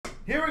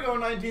Here we go,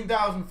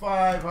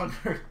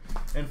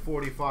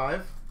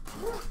 19,545.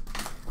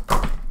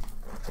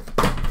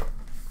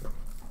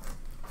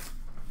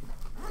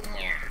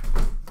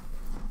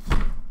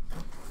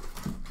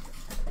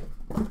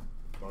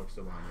 Dog's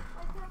still behind me.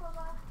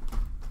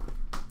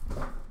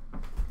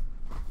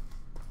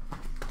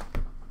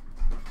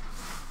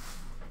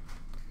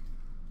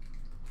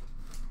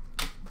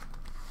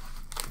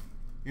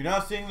 You're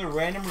not seeing the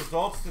random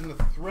results in the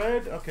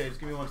thread? Okay, just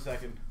give me 1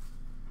 second.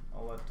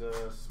 I'll let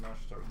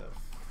Smash start that.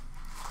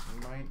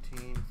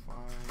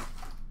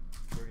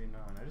 19,539.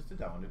 I just did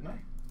that one, didn't I?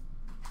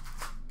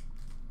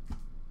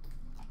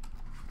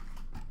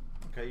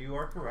 Okay, you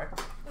are correct.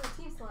 It was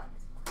team select.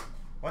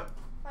 What?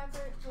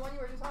 The one you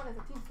were just on is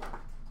a team select.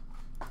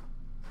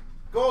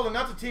 Golden,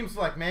 that's a team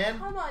select, man.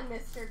 Come on,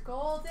 Mr.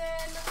 Golden.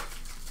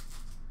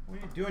 What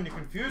are you doing? You're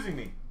confusing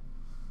me.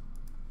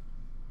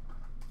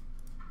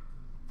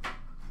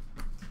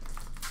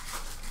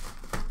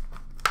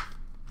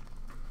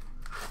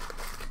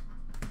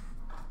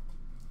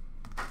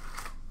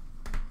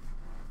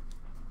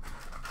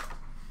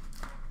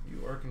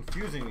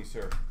 Confusing me,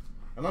 sir.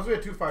 Unless we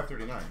had 2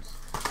 539s.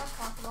 That's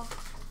possible.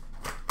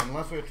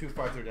 Unless we had 2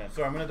 539s.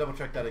 So I'm going to double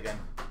check that again.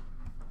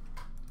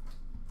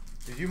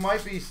 Because you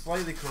might be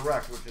slightly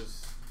correct, which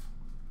is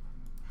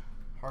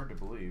hard to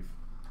believe.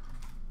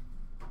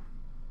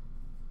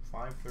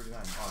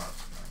 539. Oh,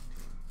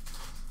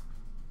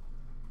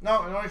 that's 19.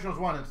 No, it only shows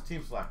one. It's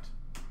team select.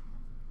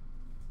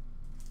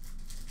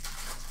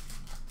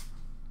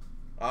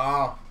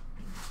 Oh.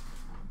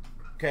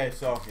 Okay,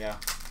 so, yeah.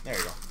 There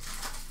you go.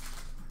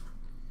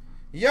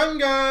 Young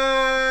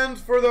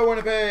Guns for the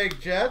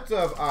Winnipeg Jets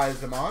of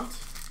Isamont.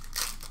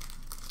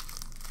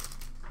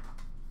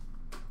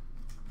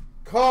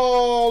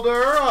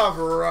 Calder of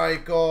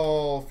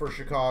Reichel for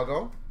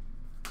Chicago.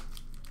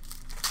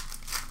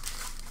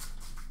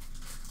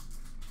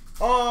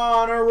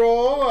 Honor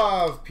Roll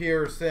of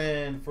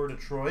Pearson for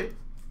Detroit.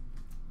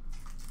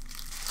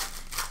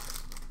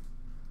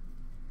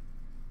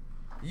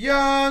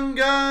 Young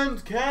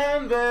Guns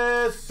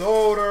Canvas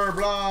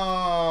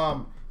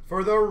Soderblom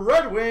for the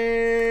Red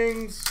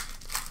Wings.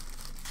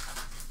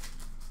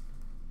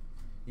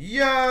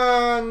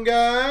 Young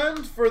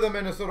Guns for the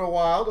Minnesota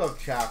Wild of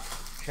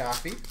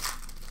Chaffee.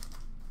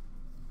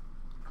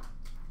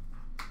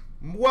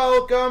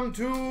 Welcome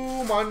to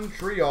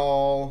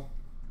Montreal.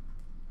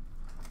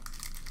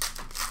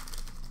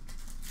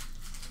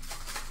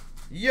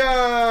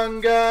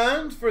 Young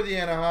Guns for the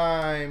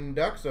Anaheim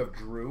Ducks of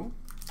Drew.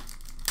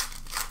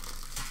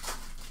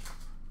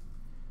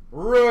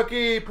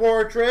 Rookie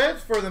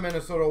Portraits for the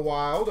Minnesota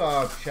Wild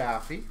of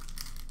Chaffee.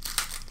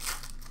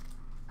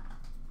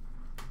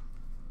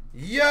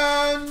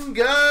 Young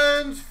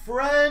Guns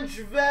French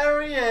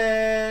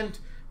Variant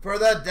for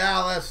the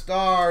Dallas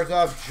Stars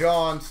of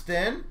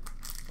Johnston.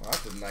 Well,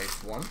 that's a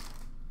nice one.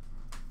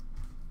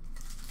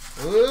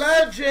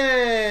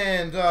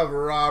 Legend of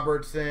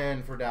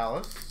Robertson for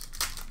Dallas.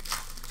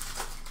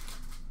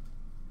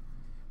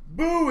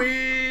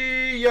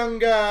 Bowie Young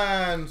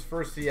Guns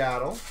for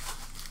Seattle.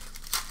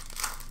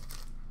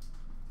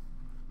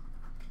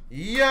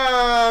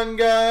 Young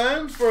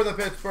Guns for the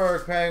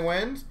Pittsburgh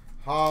Penguins,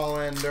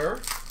 Hollander.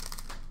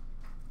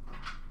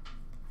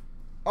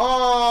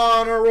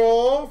 Honor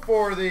Roll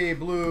for the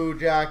Blue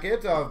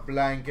Jackets of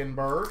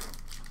Blankenburg.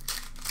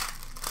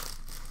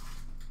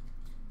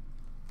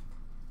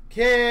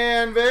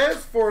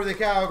 Canvas for the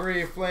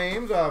Calgary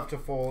Flames of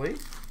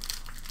Toffoli.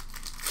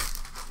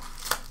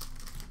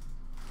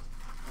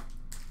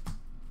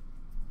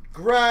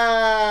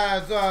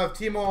 Grads of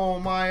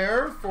Timo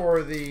Meier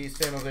for the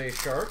San Jose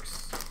Sharks.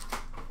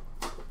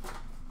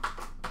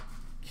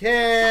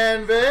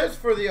 Canvas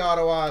for the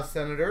Ottawa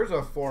Senators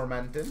of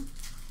Formenton.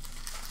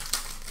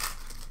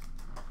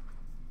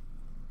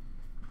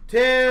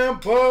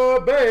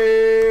 Tampa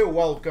Bay,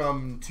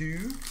 welcome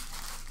to.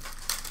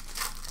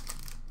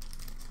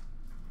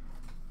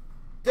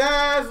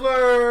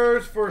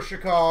 Dazzlers for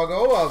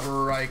Chicago of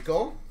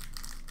Reichel.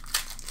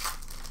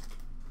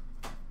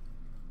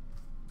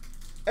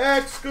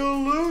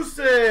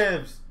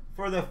 Exclusives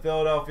for the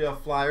Philadelphia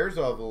Flyers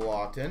of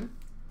Lawton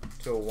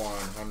to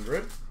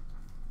 100.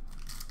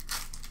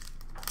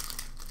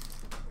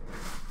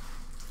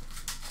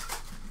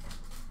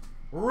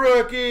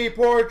 Rookie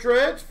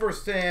Portraits for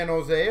San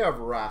Jose of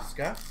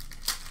Raska.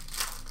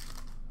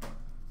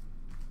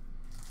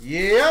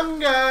 Young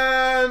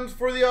Guns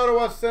for the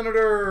Ottawa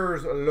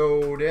Senators,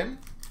 Loden.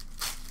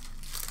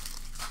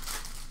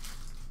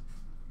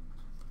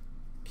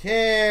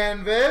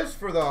 Canvas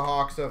for the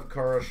Hawks of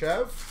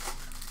Kurashev.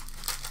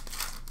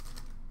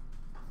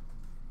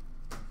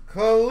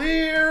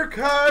 Clear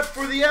Cut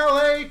for the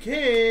LA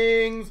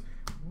Kings,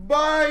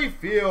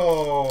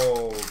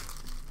 Byfield.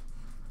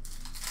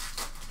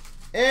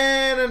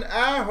 And an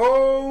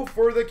Aho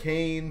for the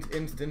Canes,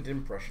 Instant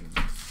Impressions.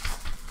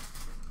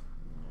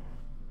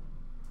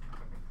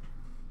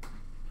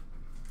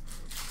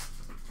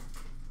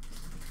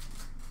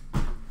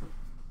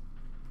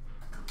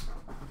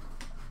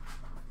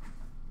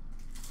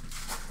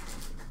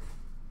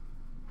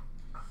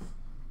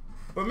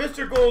 But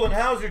Mr. Golden,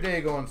 how's your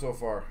day going so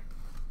far?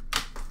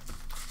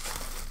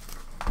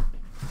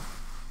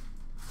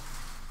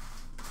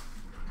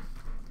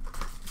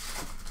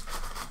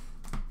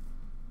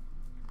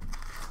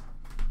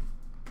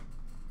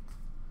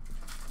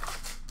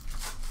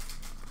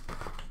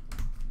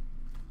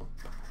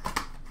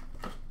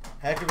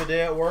 Heck of a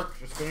day at work.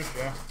 Just finished,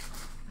 yeah.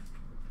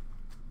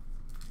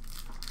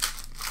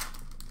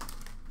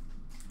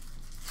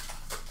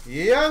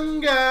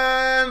 Young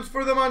Guns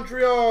for the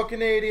Montreal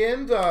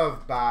Canadiens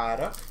of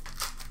Bada.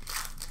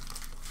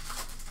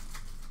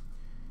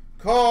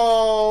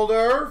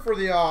 Calder for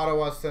the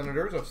Ottawa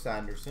Senators of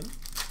Sanderson.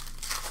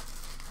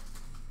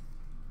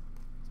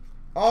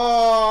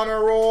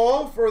 Honor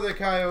Roll for the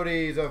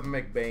Coyotes of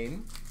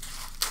McBain.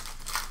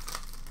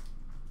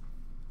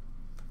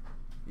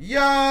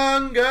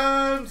 Young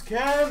Guns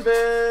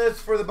Canvas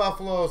for the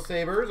Buffalo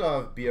Sabres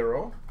of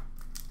Bureau.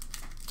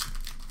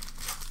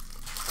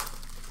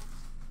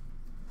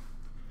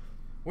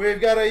 We've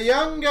got a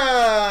Young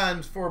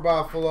Guns for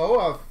Buffalo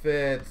of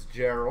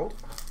Fitzgerald.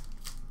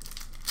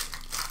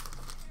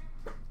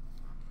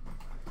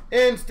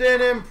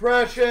 Instant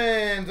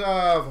Impressions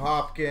of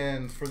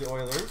Hopkins for the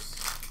Oilers.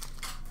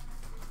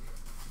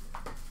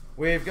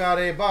 We've got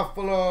a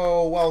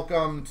Buffalo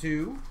Welcome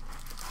to.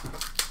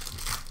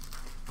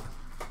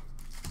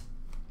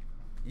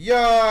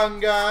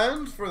 Young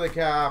Guns for the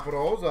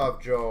Capitals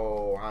of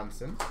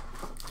Johansson.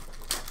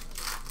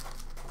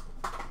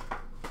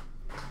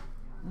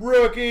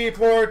 Rookie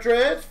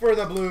Portraits for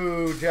the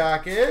Blue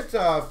Jackets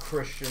of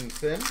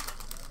Christensen.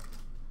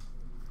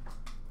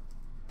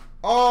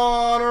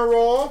 Honor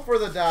Roll for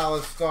the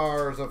Dallas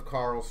Stars of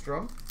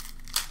Karlstrom.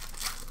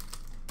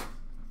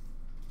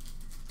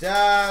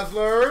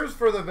 Dazzlers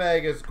for the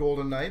Vegas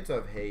Golden Knights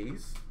of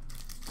Hayes.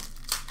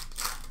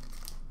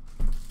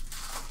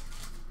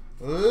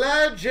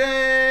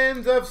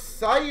 Legends of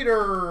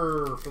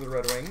Cider for the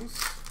Red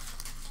Wings.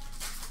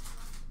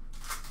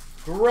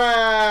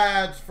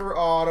 Grads for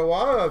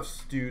Ottawa of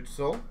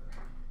Stutzel.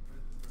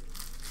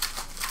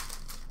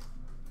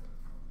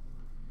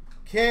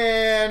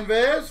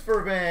 Canvas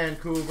for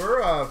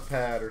Vancouver of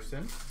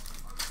Patterson.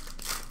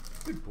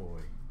 Good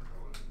boy.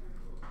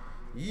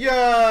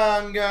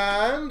 Young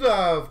Guns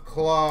of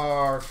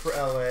Clark for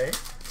LA.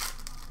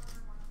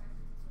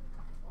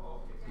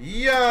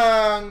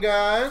 Young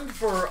Guns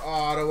for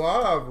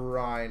Ottawa of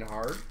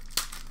Reinhardt.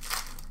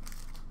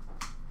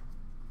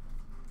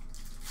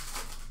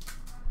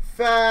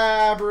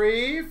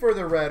 Fabry for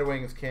the Red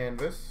Wings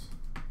canvas.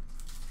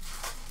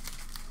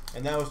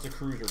 And that was the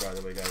Cruiser, by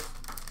the way, guys.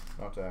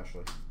 Not to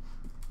Ashley.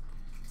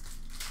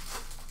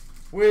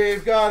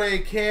 We've got a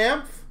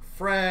Camp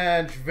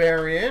French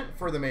variant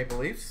for the Maple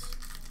Leafs.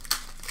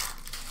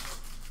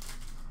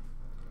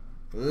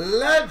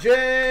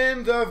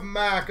 Legend of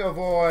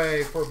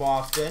McAvoy for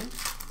Boston.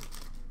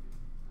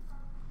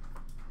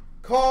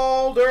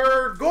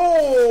 Calder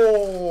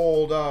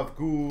Gold of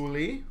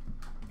Gooley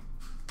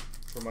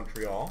for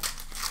Montreal.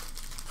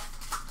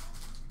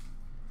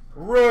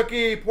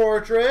 Rookie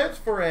Portraits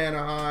for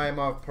Anaheim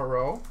of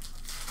Perreault.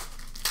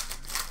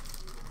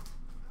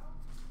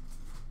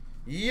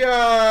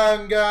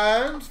 Young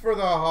Guns for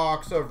the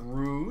Hawks of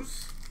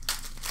Ruse.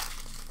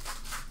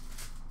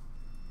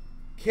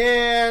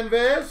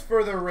 Canvas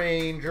for the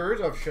Rangers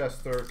of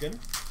Shesterkin.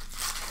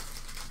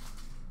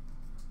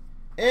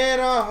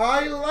 And a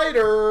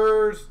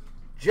Highlighters,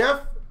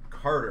 Jeff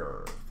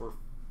Carter for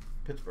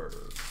Pittsburgh.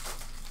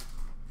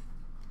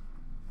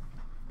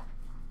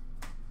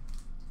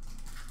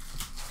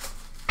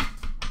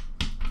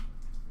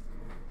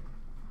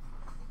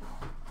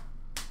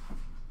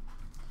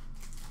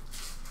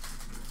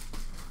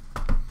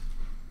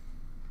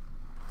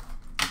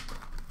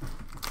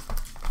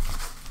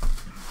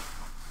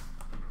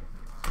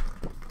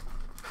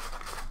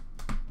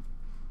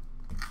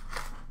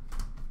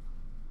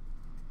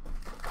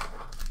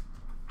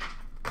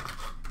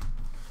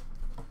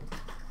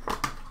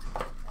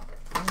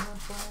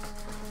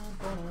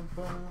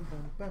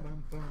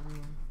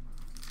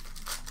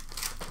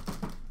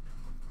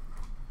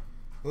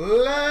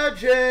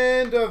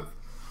 Legend of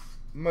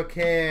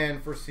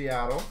McCann for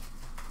Seattle.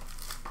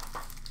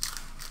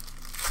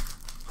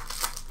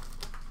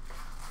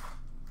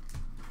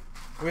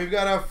 We've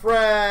got a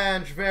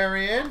French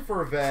variant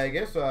for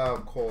Vegas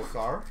of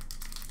Kolsar.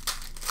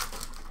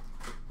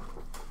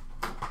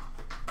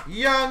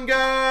 Young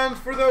Guns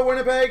for the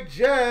Winnipeg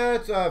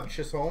Jets of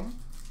Chisholm.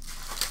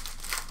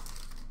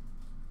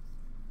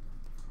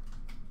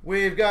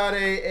 We've got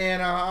a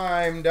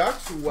Anaheim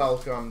Ducks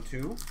Welcome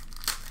to.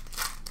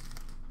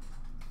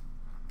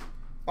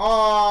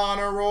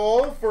 Honor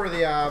Roll for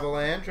the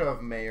Avalanche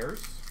of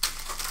Mayers.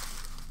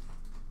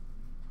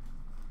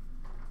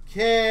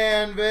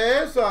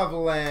 Canvas of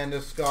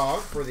Landeskog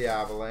for the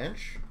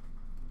Avalanche.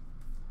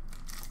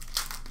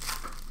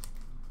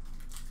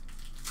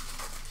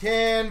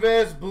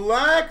 Canvas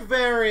Black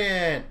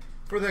variant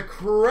for the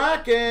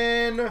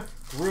Kraken,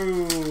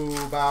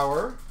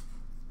 Grubauer.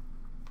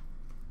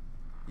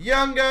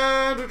 Young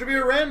Guns, which will be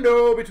a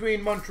rando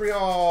between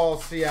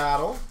Montreal,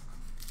 Seattle.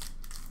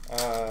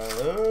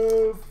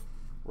 of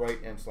Wright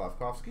and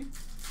Slavkovsky.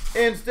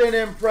 Instant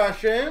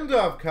impressions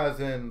of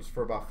Cousins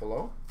for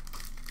Buffalo.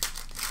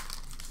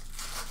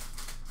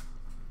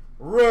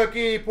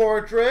 Rookie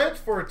portraits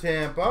for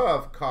Tampa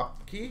of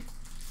Kopke.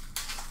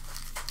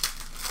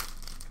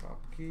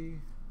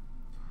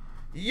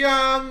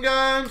 Young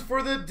Guns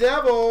for the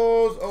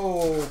Devils.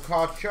 Oh,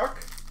 Kachuk.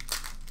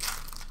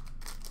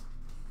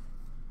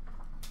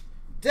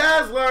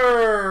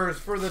 Dazzlers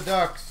for the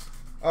Ducks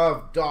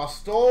of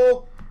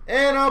Dostal.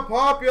 And a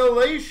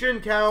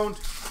population count,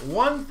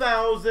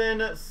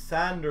 1,000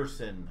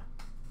 Sanderson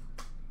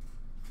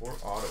for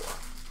Ottawa.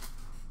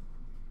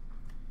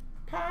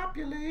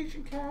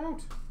 Population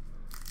count.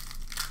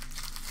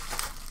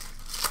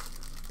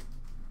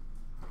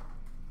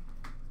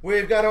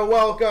 We've got a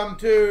welcome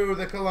to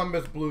the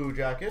Columbus Blue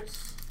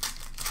Jackets.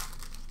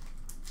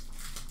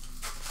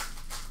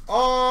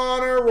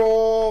 On a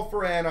roll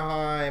for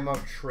Anaheim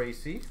of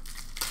Tracy.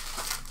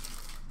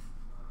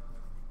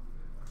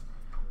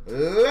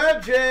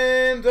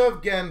 Legend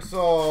of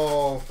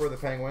Gensel for the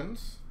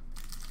Penguins.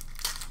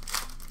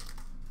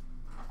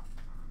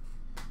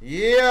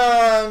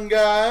 Young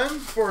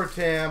Guns for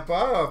Tampa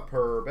of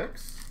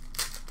Perbix.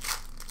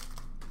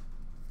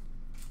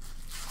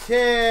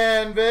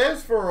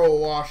 Canvas for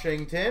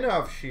Washington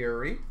of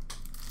Sheary.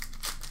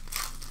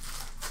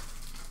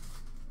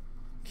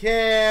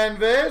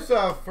 Canvas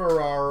of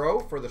Ferraro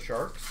for the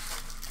Sharks.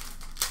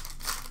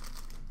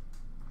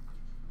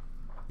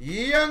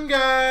 Young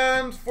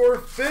Guns for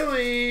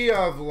Philly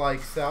of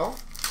Lykesell.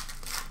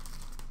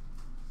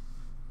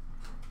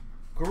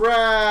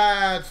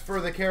 Grads for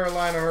the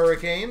Carolina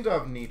Hurricanes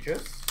of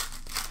Nietzsche's.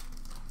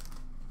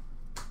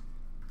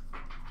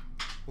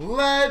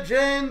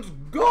 Legends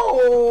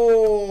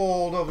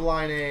Gold of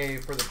Line A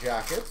for the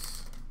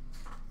Jackets.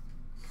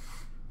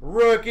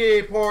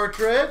 Rookie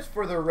Portraits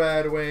for the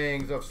Red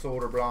Wings of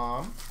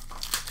Soderblom.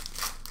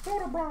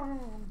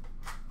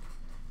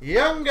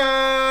 Young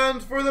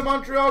Guns for the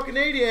Montreal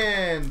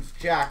Canadiens,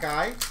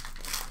 Jack-Eye.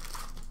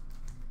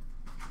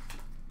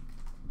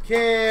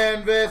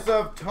 Canvas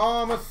of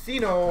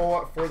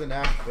Tomasino for the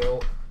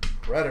Nashville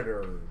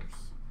Predators.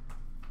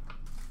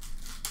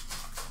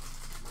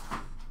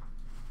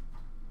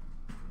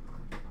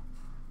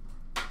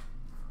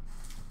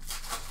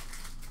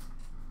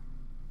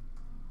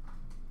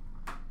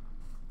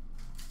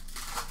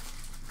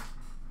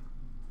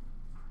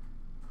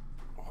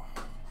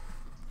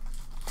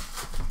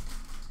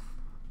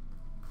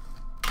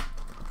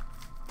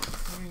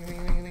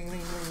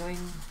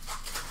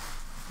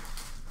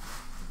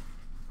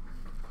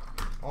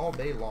 All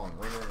day long.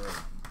 Ring, ring, ring.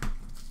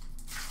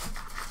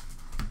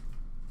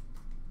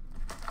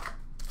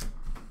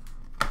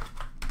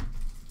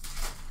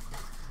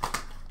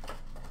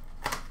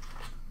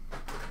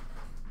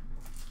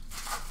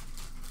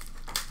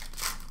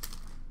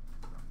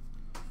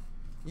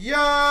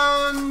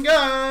 Young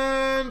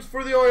Guns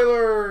for the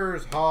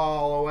Oilers,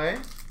 Holloway.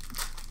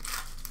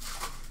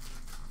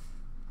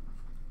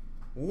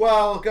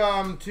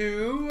 Welcome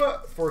to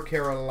for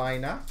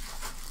Carolina.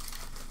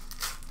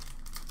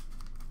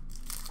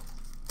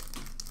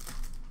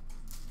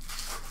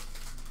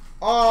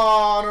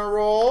 On a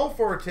roll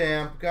for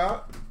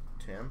Tampa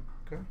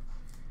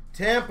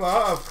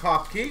of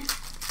Kopke.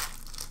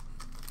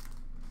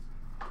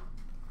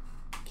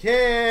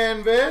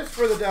 Canvas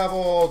for the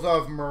Devils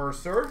of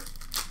Mercer.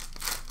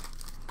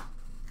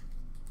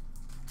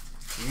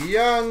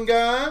 Young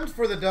Guns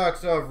for the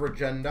Ducks of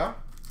Regenda.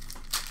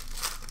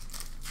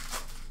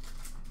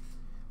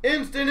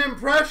 Instant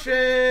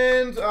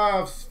Impressions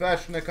of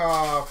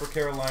Svechnikov for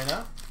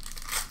Carolina.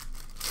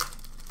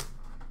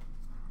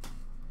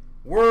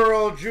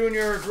 World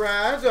Junior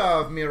Grads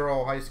of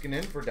Miro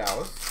Heiskanen for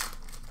Dallas.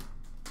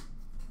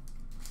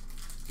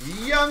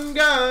 Young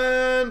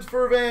Guns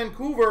for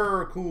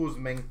Vancouver,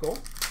 Kuzmenko.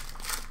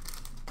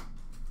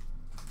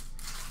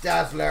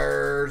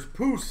 Dazzlers,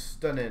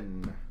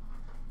 Pustanen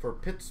for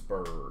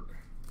Pittsburgh.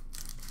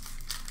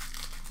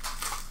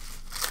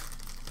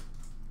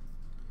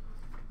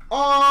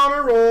 On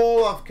a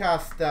roll of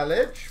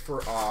Kastelich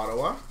for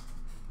Ottawa.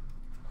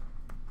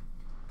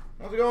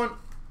 How's it going?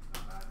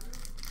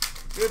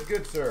 Good,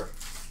 good, sir.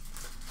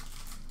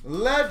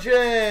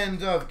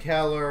 Legend of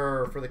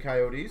Keller for the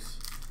Coyotes.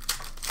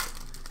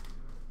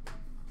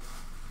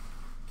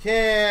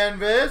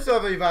 Canvas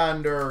of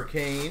Evander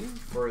Kane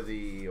for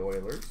the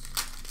Oilers.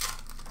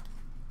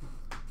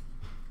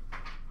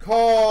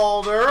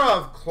 Calder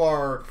of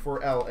Clark for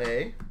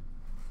LA.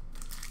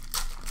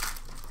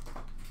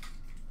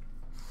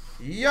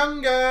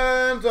 Young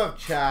Guns of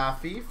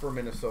Chaffee for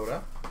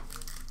Minnesota.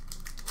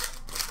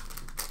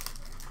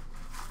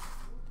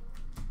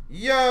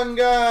 Young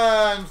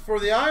Guns for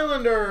the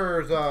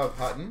Islanders of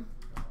Hutton.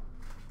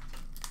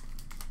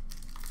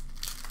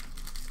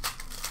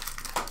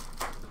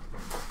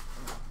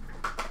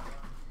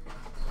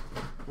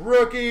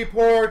 Rookie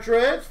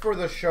Portraits for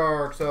the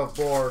Sharks of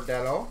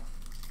Bordello.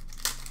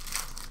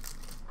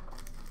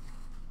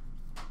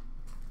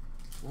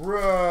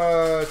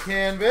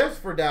 Canvas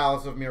for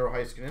Dallas of Miro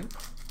Heiskanen.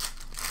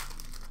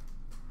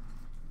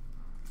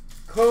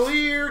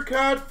 Clear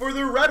cut for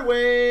the Red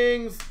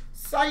Wings,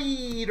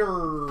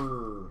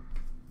 Cider.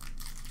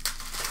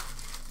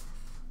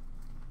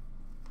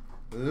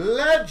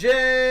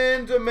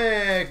 Legend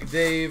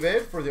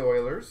McDavid for the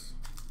Oilers.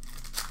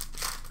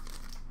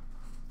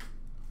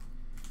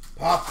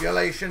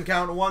 Population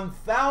count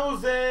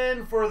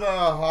 1,000 for the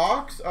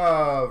Hawks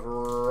of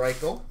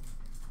Reichel.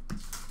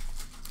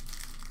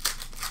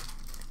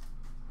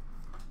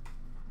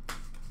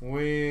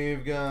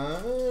 We've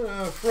got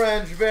a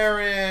French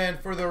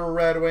variant for the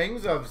Red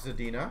Wings of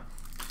Zadina.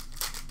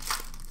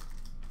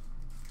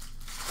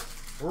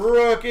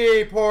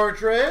 Rookie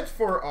portrait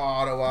for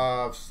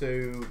Ottawa of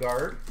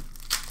Sugard.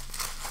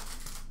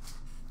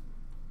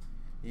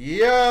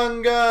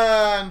 Young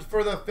Guns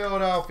for the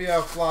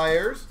Philadelphia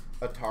Flyers,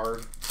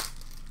 Attard.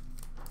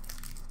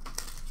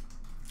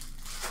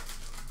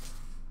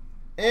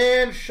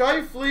 And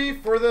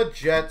Scheifele for the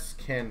Jets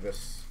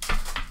canvas.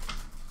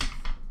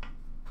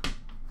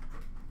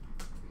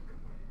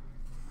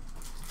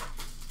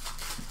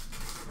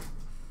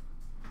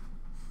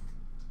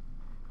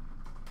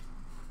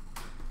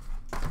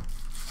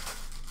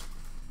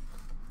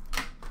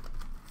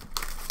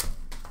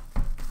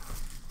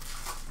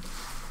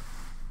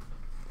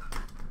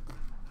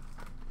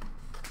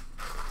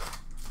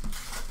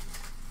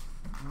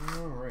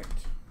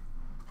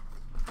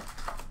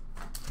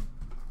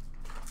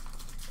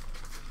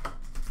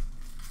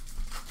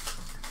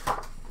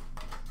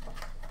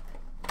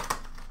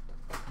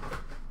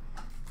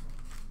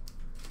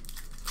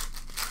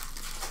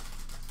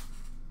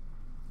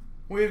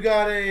 We've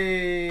got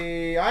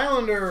a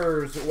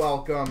Islanders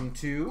welcome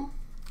to.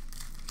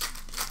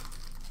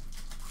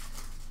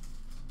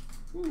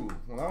 Ooh,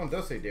 well that one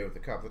does say Day with the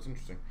Cup. That's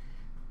interesting.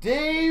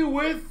 Day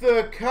with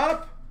the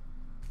Cup,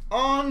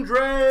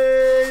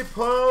 Andre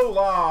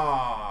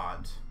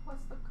Palat.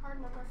 What's the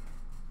card number?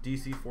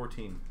 DC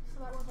 14. So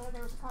that wasn't a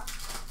Day with the Cup.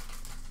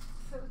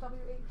 So it was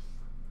WH.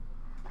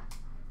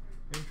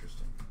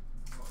 Interesting.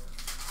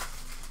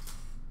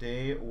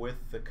 Day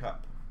with the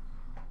Cup.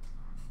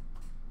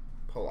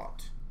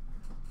 Palat.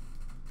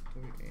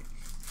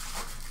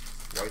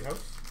 White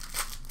House?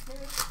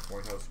 Maybe.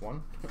 White House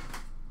 1.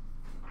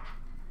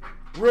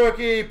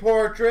 Rookie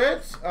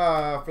portraits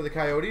for the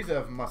Coyotes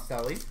of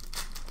Maselli.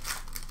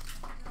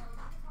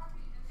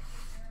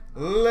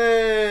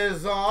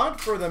 Lizotte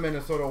for the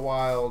Minnesota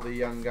Wild, the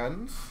Young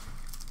Guns.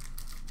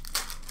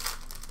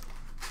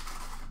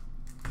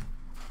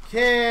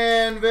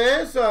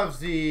 Canvas of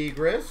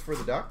Zegras for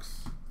the Ducks.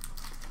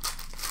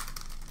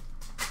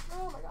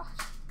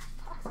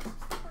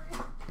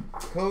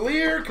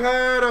 Clear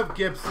cut of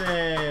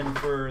Gibson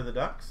for the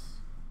Ducks.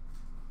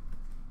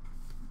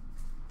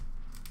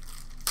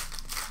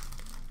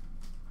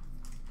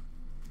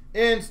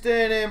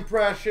 Instant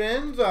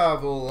impressions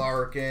of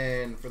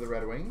Larkin for the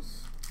Red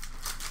Wings.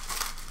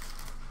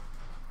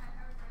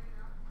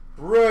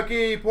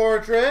 Rookie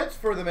portraits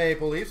for the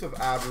Maple Leafs of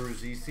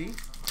Abruzzese.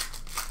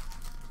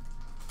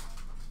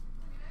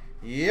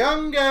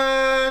 Young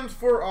Guns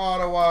for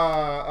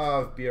Ottawa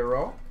of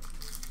Bureau.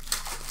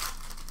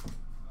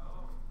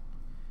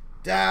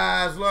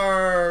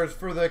 Dazzlers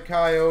for the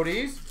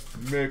Coyotes,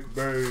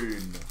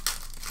 McBain.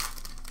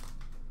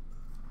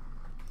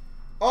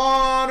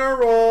 On a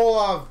roll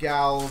of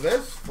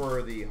Galvis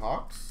for the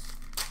Hawks.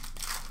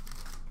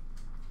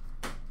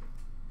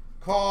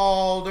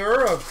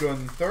 Calder of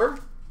Gunther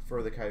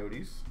for the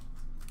Coyotes.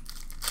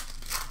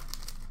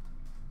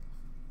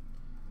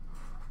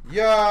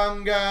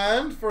 Young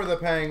Guns for the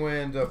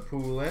Penguins of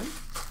Poulin.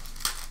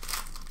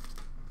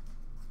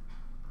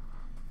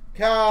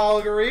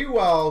 Calgary,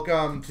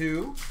 welcome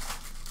to.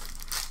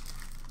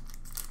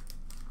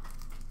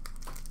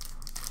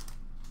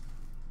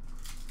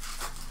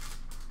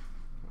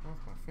 Off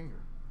my finger.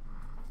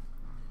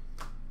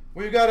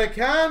 We've got a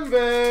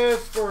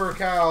canvas for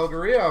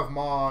Calgary of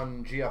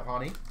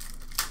Mongiapani.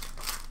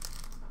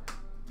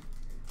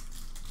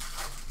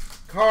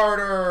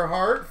 Carter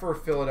Hart for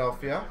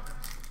Philadelphia.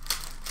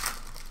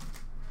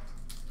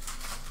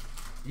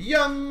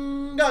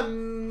 Young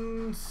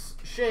Guns.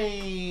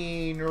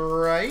 Shane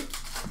Wright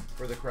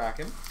for the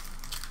Kraken.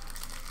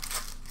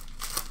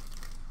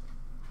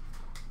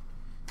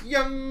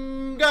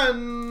 Young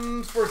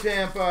Guns for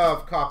Tampa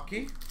of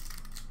Kopke.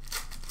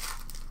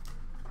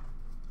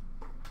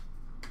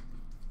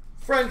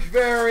 French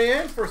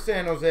variant for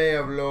San Jose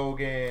of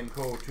Logan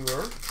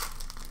Couture.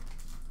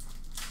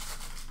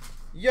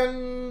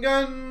 Young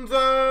Guns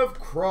of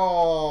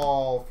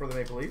Crawl for the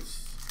Maple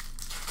Leafs.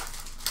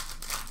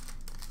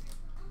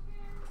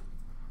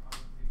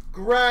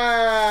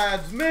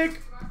 Grads McDavid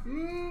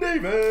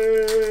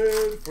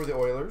for the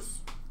Oilers.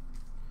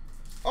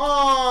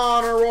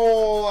 On a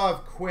roll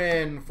of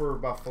Quinn for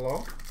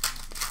Buffalo.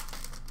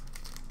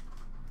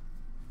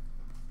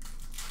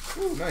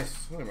 Ooh,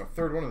 nice. Only my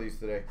third one of these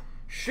today.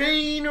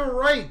 Shane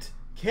Wright,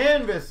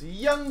 canvas,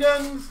 Young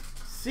Guns,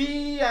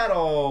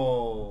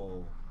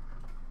 Seattle.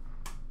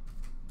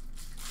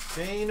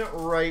 Shane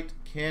Wright,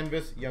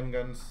 canvas, Young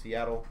Guns,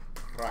 Seattle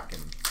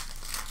Kraken.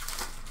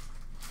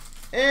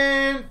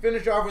 And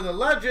finish off with the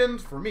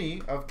Legends for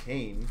me of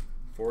Kane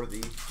for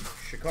the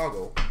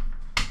Chicago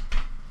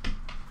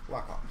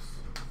Blackhawks.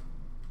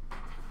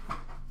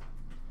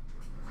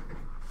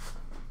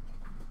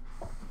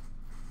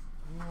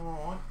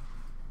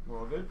 We're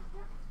all good?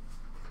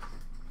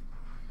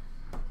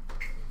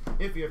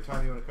 If you have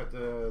time, you want to cut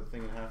the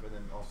thing in half and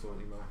then also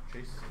email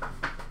Chase.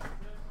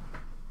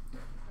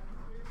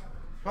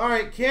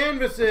 Alright,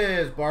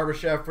 canvases.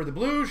 Barbashev for the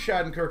Blues,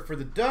 Shattenkirk for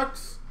the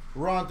Ducks,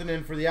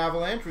 Rantanen for the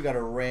Avalanche. We got a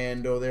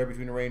rando there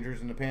between the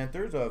Rangers and the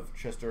Panthers of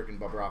Shesterk and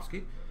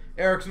Bobrovsky.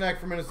 Eriksson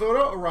for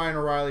Minnesota, Ryan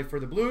O'Reilly for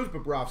the Blues,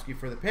 Bobrovsky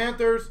for the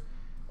Panthers,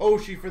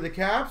 Oshie for the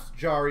Caps,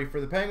 Jari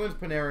for the Penguins,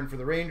 Panarin for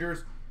the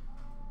Rangers,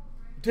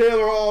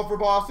 Taylor Hall for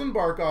Boston,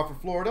 Barkov for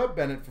Florida,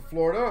 Bennett for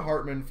Florida,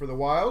 Hartman for the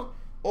Wild,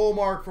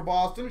 Olmark for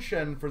Boston,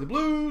 Shen for the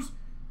Blues,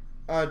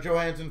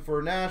 Johansson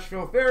for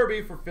Nashville,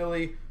 Farabee for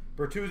Philly,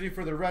 Bertuzzi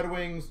for the Red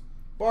Wings,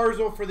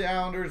 Barzal for the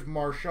Islanders,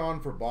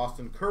 Marchand for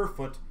Boston,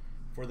 Kerfoot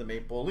for the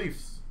Maple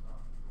Leafs.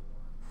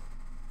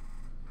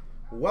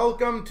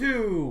 Welcome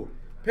to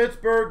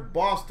Pittsburgh,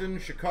 Boston,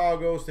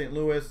 Chicago, St.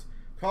 Louis,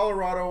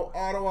 Colorado,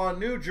 Ottawa,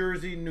 New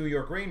Jersey, New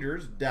York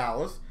Rangers,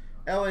 Dallas,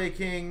 LA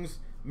Kings,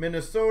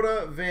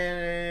 Minnesota,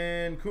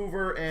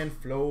 Vancouver, and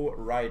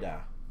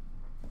Florida.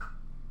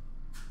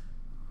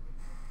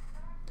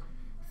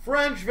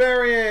 French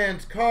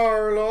variant,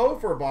 Carlo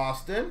for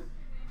Boston,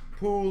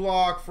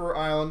 Pulak for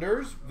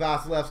Islanders,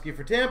 Vasilevsky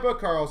for Tampa,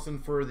 Carlson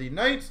for the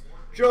Knights,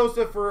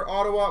 Joseph for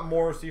Ottawa,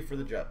 Morrissey for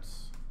the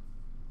Jets.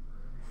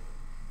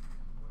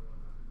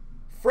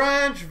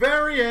 French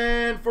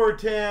variant for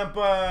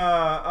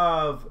Tampa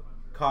of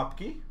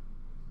Kopke.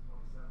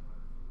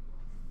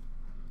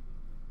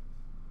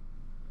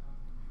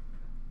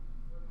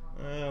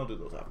 I'll do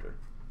those after.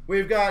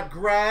 We've got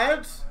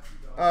Grads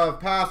of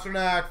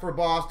Pasternak for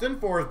Boston,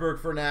 Forsberg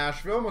for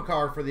Nashville,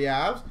 Makar for the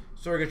Avs,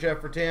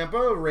 Sergachev for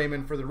Tampa,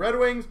 Raymond for the Red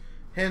Wings,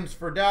 Hintz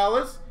for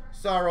Dallas,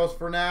 Saros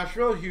for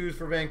Nashville, Hughes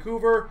for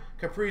Vancouver,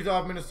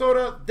 Kaprizov,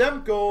 Minnesota,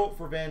 Demko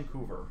for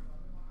Vancouver.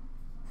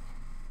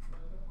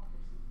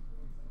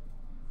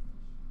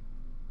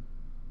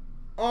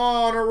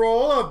 On a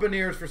roll of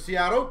Beniers for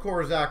Seattle,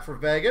 Korzak for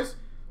Vegas,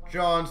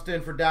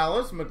 Johnston for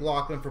Dallas,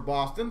 McLaughlin for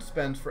Boston,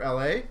 Spence for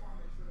LA,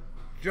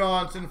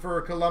 Johnson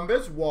for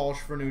Columbus, Walsh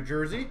for New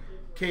Jersey,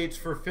 Cates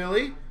for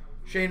Philly,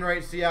 Shane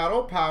Wright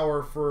Seattle,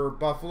 Power for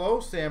Buffalo,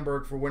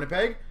 Sandberg for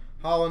Winnipeg,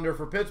 Hollander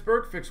for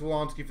Pittsburgh,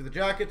 Fix-Wolansky for the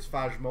Jackets,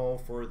 Fajmo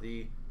for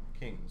the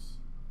Kings.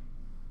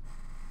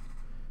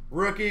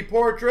 Rookie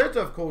portrait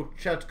of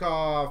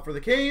Kochetkov for the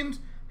Canes,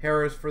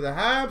 Harris for the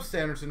Habs,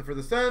 Sanderson for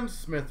the Sens,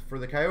 Smith for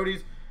the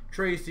Coyotes,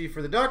 Tracy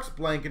for the Ducks,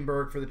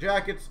 Blankenberg for the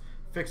Jackets,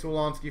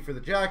 Fix-Wolansky for the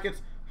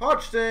Jackets,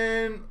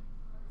 Hodgson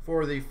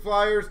for the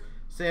Flyers,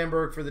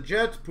 Sandberg for the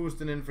Jets,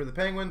 Puustinen for the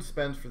Penguins,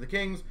 Spence for the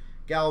Kings,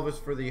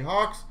 Galvis for the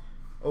Hawks,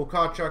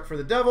 Okachuk for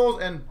the Devils,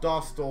 and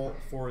Dostal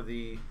for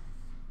the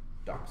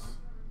Ducks.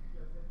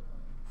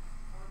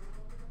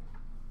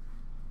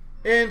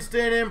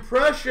 Instant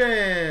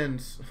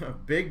impressions.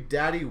 Big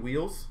Daddy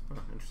Wheels. Oh,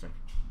 interesting.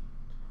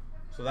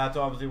 So that's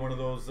obviously one of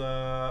those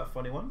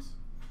funny ones.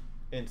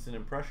 Instant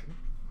impression.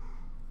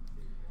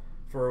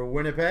 For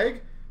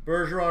Winnipeg,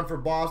 Bergeron for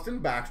Boston,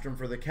 Backstrom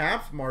for the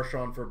Caps,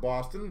 Marchand for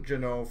Boston,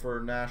 Jeannot for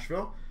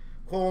Nashville,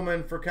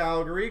 Coleman for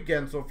Calgary,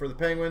 Gensel for the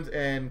Penguins,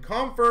 and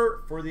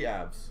Comfort for the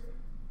Avs.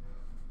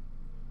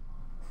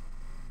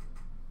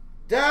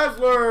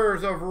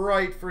 Dazzlers of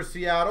Wright for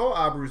Seattle,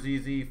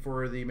 Abruzzese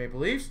for the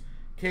Maple Leafs,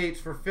 Cates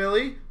for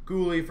Philly,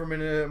 Gooley for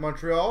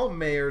Montreal,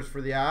 Mayers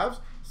for the Avs,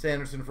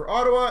 Sanderson for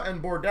Ottawa,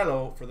 and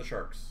Bordello for the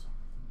Sharks.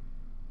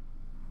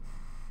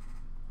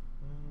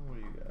 What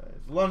are you guys?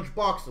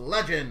 Lunchbox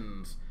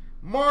Legends.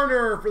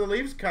 Marner for the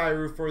Leafs,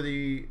 Kyrou for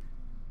the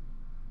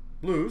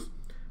Blues,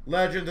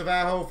 Legends of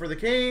Aho for the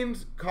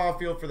Canes,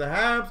 Caulfield for the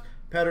Habs,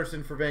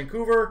 Pettersson for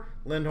Vancouver,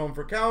 Lindholm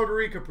for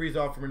Calgary,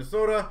 Kaprizov for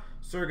Minnesota,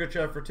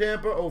 Sergachev for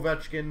Tampa,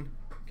 Ovechkin,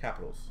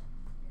 Capitals.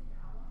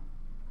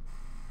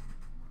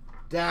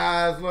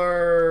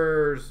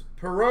 Dazzlers,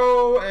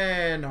 Perreault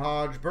and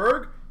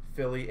Hodgeberg,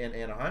 Philly and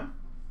Anaheim.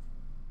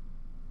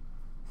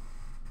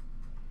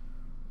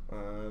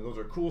 Those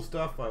are cool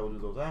stuff. I will do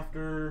those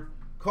after.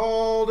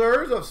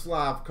 Calders of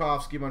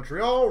Slavkovsky,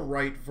 Montreal,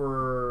 Wright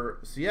for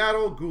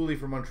Seattle, Gooley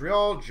for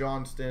Montreal,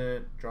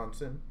 Johnson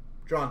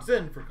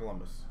for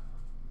Columbus.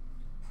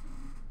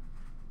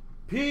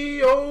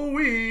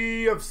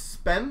 POE of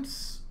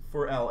Spence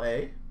for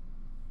LA.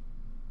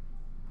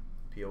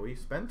 POE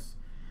Spence.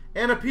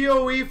 And a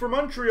POE for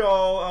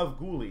Montreal of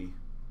Gooley.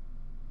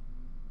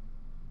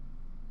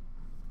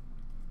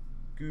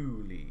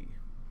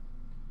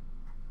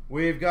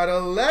 We've got a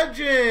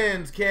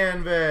Legends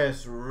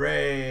canvas,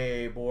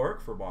 Ray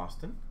Bork for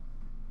Boston.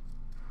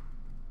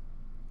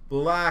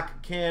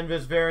 Black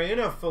canvas variant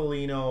of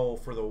Foligno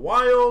for the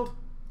Wild.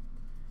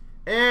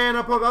 And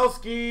a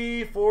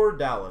Pavelski for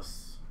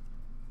Dallas.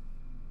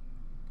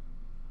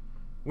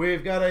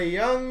 We've got a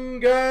Young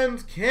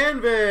Guns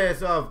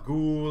canvas of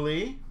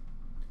Gooley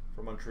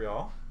for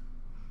Montreal.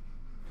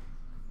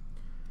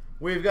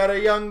 We've got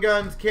a Young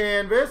Guns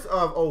canvas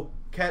of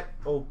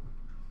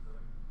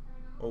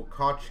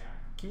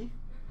Okachki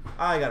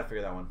I gotta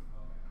figure that one.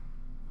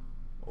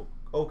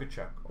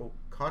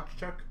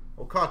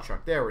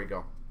 Okachuk. There we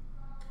go.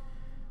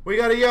 We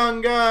got a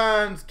Young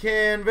Guns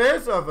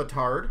canvas of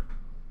Attard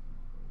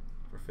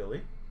for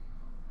Philly.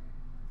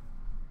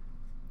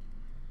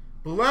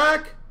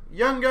 Black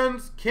Young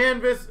Guns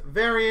canvas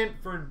variant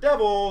for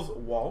Devils,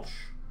 Walsh.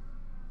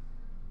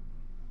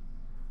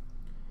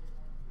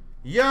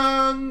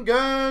 Young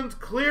Guns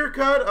clear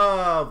cut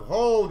of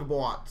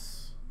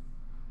Holgbots,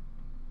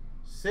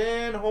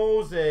 San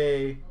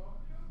Jose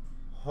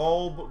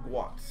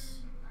Holgbots.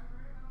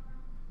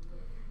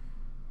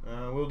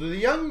 We'll do the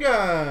Young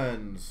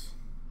Guns.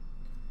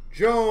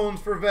 Jones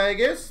for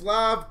Vegas.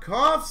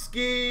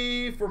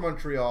 Slavkovsky for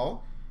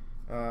Montreal.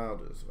 I'll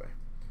do it this way.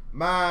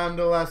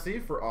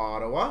 Mandolesi for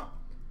Ottawa.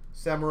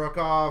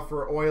 Samarakov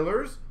for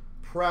Oilers.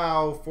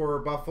 Prow for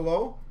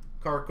Buffalo.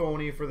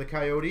 Carconi for the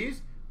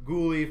Coyotes.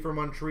 Gouli for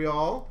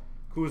Montreal.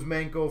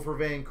 Kuzmenko for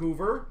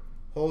Vancouver.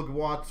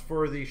 Holgwatz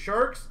for the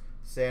Sharks.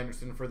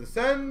 Sanderson for the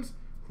Sens.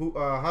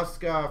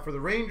 Huska for the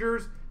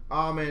Rangers.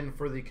 Amen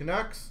for the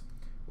Canucks.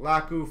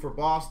 Laku for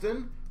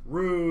Boston.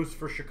 Ruse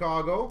for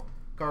Chicago.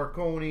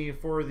 Carconi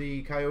for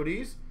the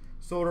Coyotes.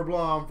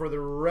 Soderblom for the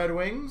Red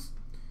Wings.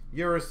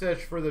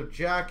 Jurisic for the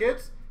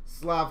Jackets.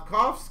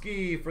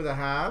 Slavkovsky for the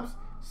Habs.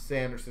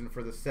 Sanderson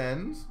for the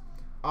Sens.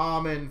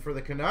 Amen for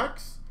the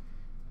Canucks.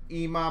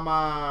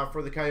 Imama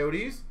for the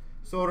Coyotes.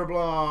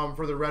 Soderblom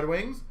for the Red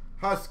Wings.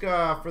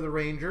 Huska for the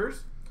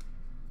Rangers.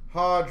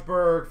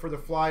 Hodgeberg for the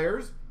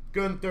Flyers.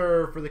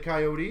 Gunther for the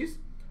Coyotes.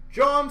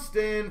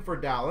 Johnston for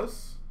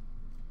Dallas.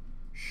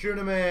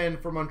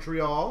 Schooneman for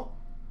Montreal.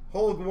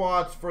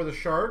 Holgwatz for the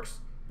Sharks.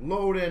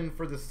 Loden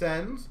for the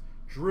Sens.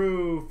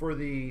 Drew for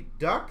the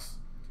Ducks.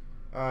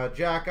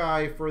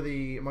 Jackeye for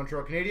the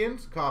Montreal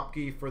Canadiens.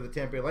 Kopke for the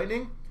Tampa Bay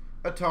Lightning.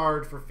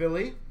 Attard for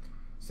Philly.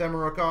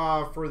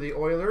 Samarakov for the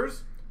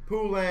Oilers.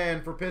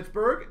 Poulin for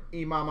Pittsburgh.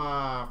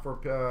 Imama for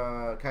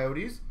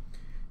Coyotes.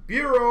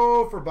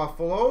 Bureau for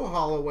Buffalo.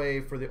 Holloway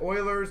for the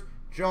Oilers.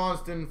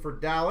 Johnston for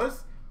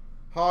Dallas.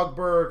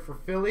 Hogberg for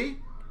Philly.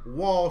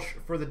 Walsh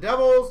for the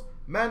Devils.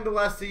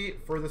 Mandolesi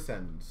for the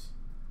Sens.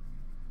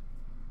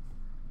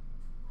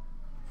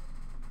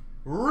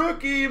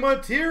 Rookie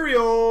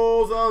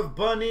materials of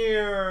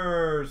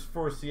Beniers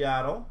for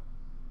Seattle.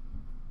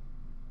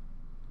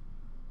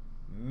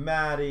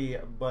 Matty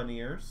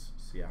Beniers,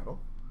 Seattle.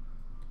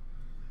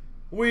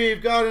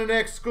 We've got an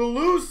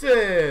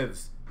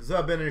exclusives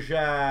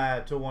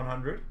Zibanejad to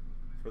 100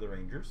 for the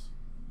Rangers.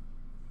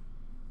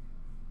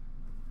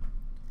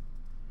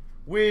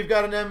 We've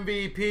got an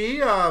MVP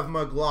of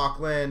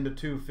McLaughlin to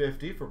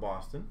 250 for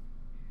Boston.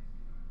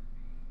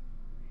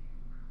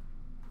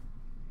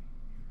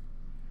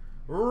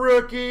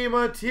 Rookie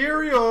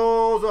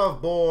materials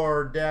of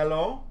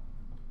Bordello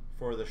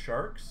for the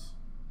Sharks.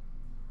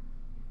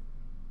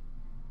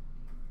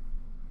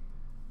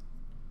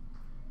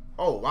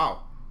 Oh,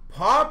 wow.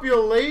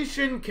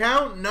 Population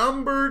count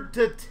numbered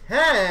to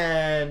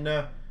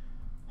 10.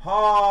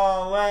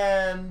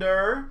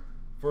 Hollander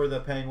for the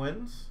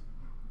Penguins.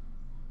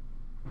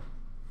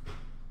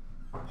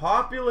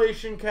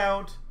 Population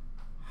count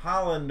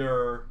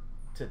Hollander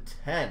to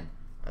 10.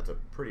 That's a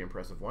pretty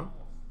impressive one.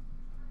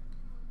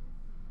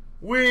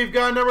 We've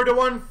got number to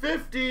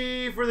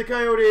 150 for the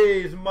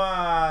Coyotes,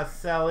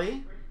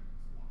 Maselli.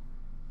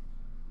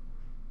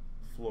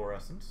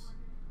 Fluorescence.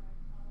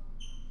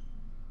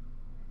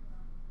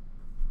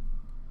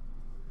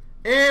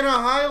 And a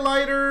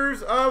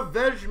highlighters of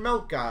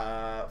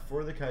Vejmelka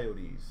for the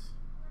Coyotes.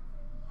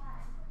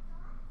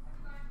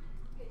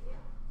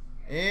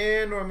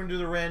 And I'm going to do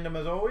the random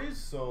as always.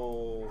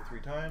 So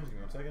 3 times. Give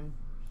me 1 second.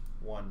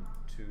 1,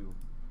 2,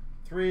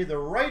 3. The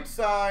right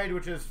side,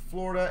 which is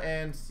Florida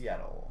and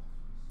Seattle.